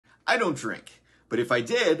I don't drink. But if I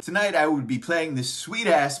did, tonight I would be playing this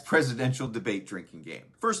sweet-ass presidential debate drinking game.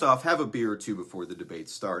 First off, have a beer or two before the debate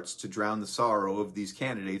starts to drown the sorrow of these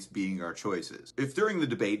candidates being our choices. If during the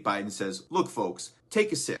debate Biden says, look folks,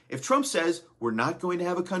 take a sip. If Trump says, we're not going to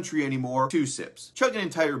have a country anymore, 2 sips. Chug an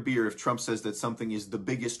entire beer if Trump says that something is the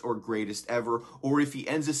biggest or greatest ever, or if he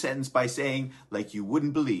ends a sentence by saying, like you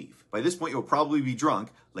wouldn't believe. By this point, you'll probably be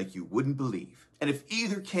drunk, like you wouldn't believe. And if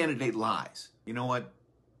either candidate lies, you know what?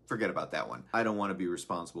 Forget about that one. I don't want to be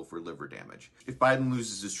responsible for liver damage. If Biden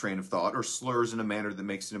loses his train of thought or slurs in a manner that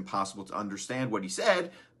makes it impossible to understand what he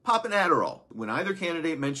said, pop an Adderall. When either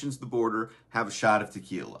candidate mentions the border, have a shot of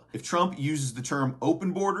tequila. If Trump uses the term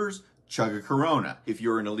open borders, chug a Corona. If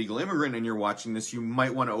you're an illegal immigrant and you're watching this, you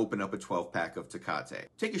might want to open up a 12-pack of Tecate.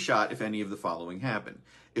 Take a shot if any of the following happen.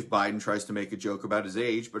 If Biden tries to make a joke about his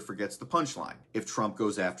age but forgets the punchline. If Trump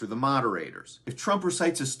goes after the moderators. If Trump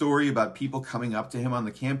recites a story about people coming up to him on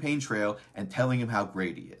the campaign trail and telling him how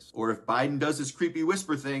great he is. Or if Biden does his creepy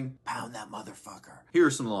whisper thing, pound that motherfucker. Here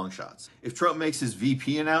are some long shots. If Trump makes his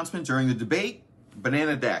VP announcement during the debate,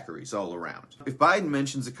 banana daiquiris all around. If Biden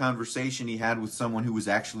mentions a conversation he had with someone who was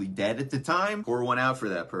actually dead at the time, pour one out for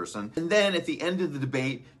that person. And then at the end of the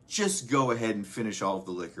debate, just go ahead and finish all of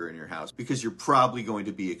the liquor in your house because you're probably going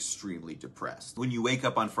to be extremely depressed. When you wake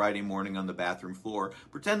up on Friday morning on the bathroom floor,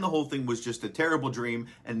 pretend the whole thing was just a terrible dream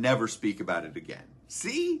and never speak about it again.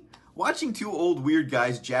 See? Watching 2 old weird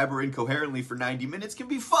guys jabber incoherently for 90 minutes can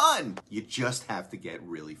be fun. You just have to get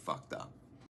really fucked up.